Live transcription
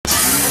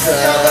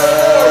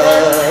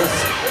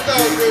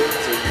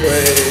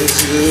praise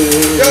you.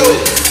 Yo,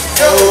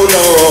 Lord. No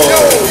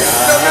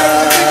matter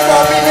what you think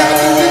about me, I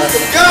do this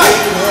for God.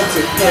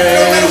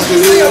 No matter what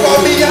you say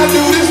about me, I do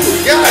this for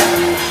God.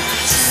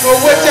 For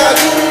what y'all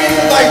do to me,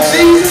 like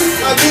Jesus,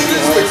 I do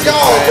this for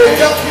y'all. But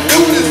y'all do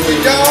this for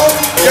y'all.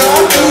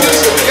 Y'all do this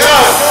for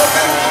God. No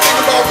matter what you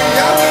think about me,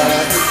 I do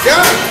this for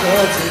God.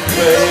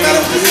 No matter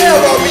what you say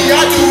about me,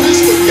 I do this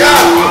for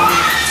God.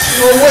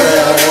 For what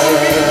y'all do to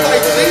me,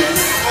 like Jesus,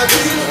 I do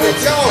this for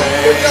y'all.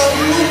 But y'all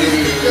do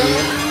this for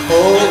y'all.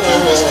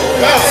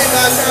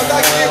 Sometimes I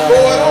get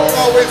bored, I don't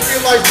always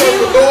feel like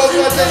serving the Lord,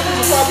 so I just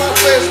crucify my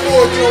flesh,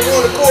 Lord, you know,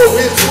 run the core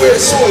with his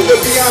sweat sword, the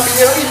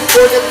B-I-B-L-E,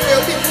 Lord, never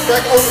tell me,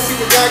 back on the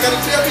people, God gotta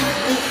tell me,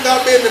 moving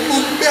out there in the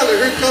movie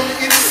belly, here come the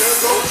enemy, that's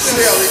gonna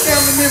sell it.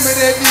 Family member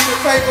that needs a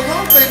favor, I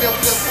don't think they'll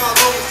just call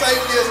on the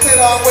safety, instead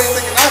of always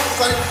thinking I can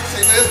say,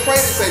 let's pray,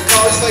 they say,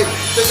 call it safe.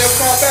 They never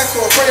call back,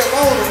 so I pray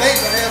alone, and they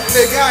can have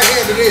let God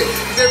handle it.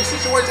 Because every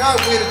situation I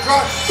win and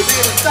drop, but then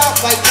it stop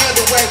like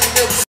handle wax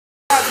and never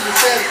to the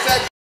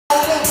satisfaction.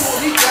 Hold on to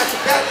him, he got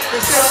your back.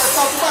 Instead of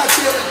talk about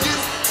you,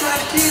 just trying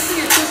to keep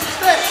me in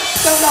disrespect.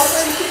 Something about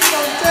letting people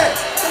on the deck.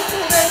 Don't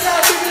pull that guy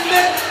bigger than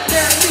that.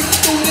 Now at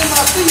least threw it in my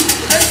feet.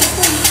 And they can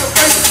fool you to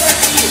face the fact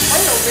that you was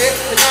real, man.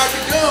 And now if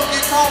you're dumb, get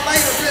caught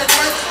later, real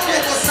right?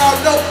 Yeah, what's all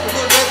know?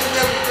 We're going to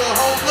never do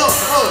a whole love.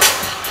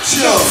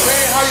 Chill.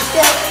 Man, how you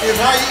start is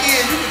how you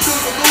end. You can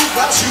choose to lose,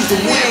 but I choose to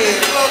win.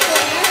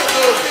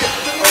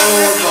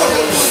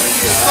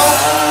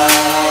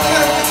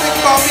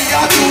 About me,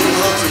 I do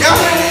this for God.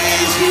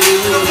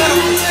 No matter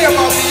what you say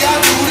about me, I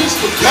do this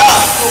for God.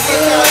 So what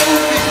y'all do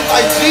to me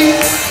like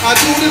Jesus, I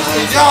do this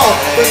for y'all.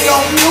 But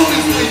don't do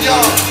this for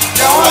y'all.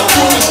 Y'all, I do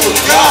this for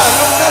God.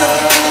 No matter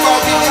what you think about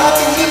me, I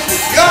do this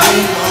for God.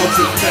 No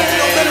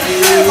matter what you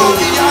say about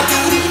me, I do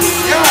this for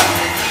God.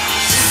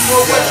 So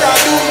what y'all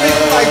do to me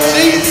like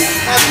Jesus,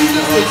 I do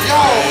this for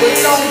y'all. But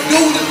don't do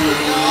this for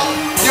y'all.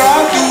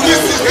 Y'all do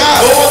this for God.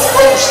 Lord's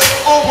Ghost.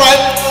 Alright,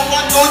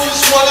 I know you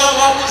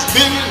swallow, I was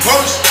living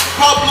hearse.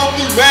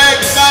 Probably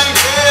rags, I ain't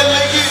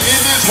head-legged in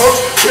this hearse.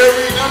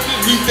 Buried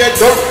underneath that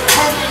dirt,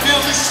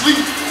 permanently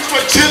sleep.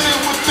 Straight chilling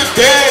with the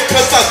dead,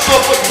 cause I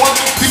suffered one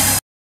of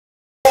these.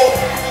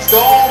 It's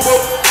gone,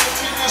 but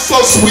it's so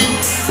sweet.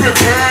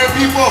 Preparing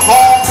me for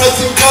home, cause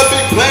he got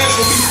big plans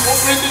for me.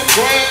 Hoping and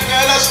praying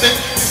that I stay.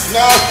 It's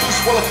now,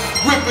 he's wanna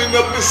ripping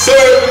up and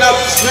serving out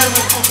this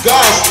lyrical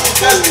gospel.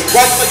 That's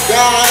right, the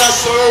God I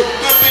serve.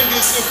 Nothing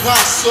is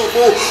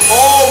impossible.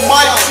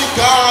 Almighty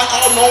God,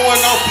 all knowing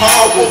I'm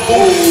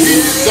powerful.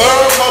 He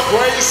deserves my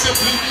praise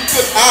simply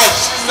because I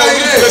should know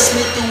he blessed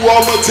me through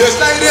all my tests,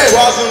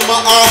 trials and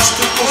my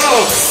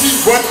obstacles. He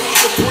runs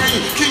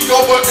supreme, king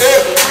over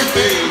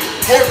everything.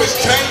 Hope is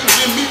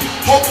changing me.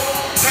 Hope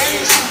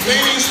change some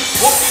things.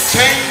 Hope it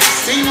change the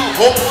scene.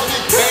 Hope on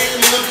the game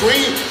in the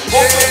green.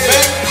 Hope the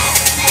make.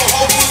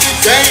 Hope on the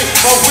game.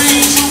 My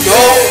wings, you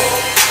know.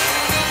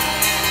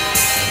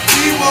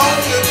 We want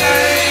to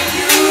thank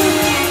you,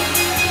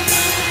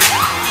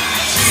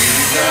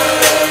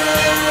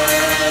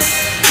 Jesus.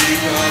 We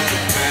want to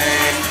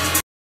thank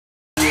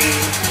you,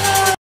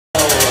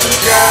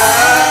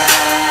 God.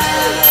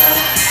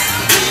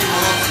 We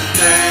want to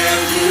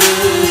thank you.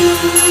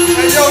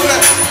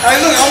 Hey,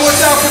 look, I want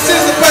y'all to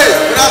participate.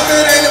 When I say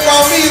it ain't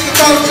about me, it's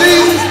about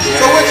Jesus.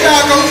 So what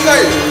y'all gonna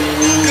say?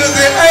 Cause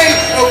it ain't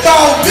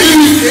about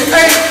me. It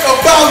ain't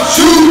about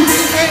you.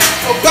 It ain't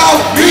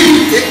about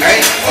me. It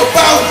ain't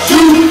about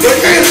you.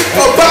 But it's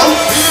about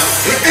him.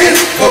 It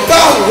ain't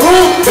about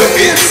him. But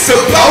it's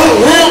about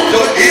him.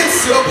 But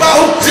it's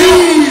about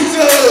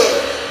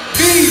Jesus.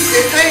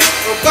 It ain't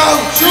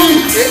about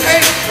you. It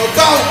ain't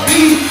about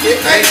me.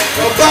 It ain't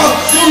about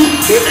you.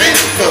 It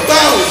ain't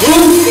about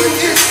who. But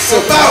it's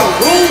about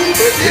who.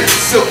 But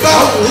it's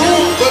about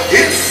who. But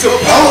it's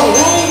about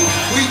who.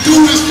 We do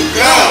this for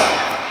God.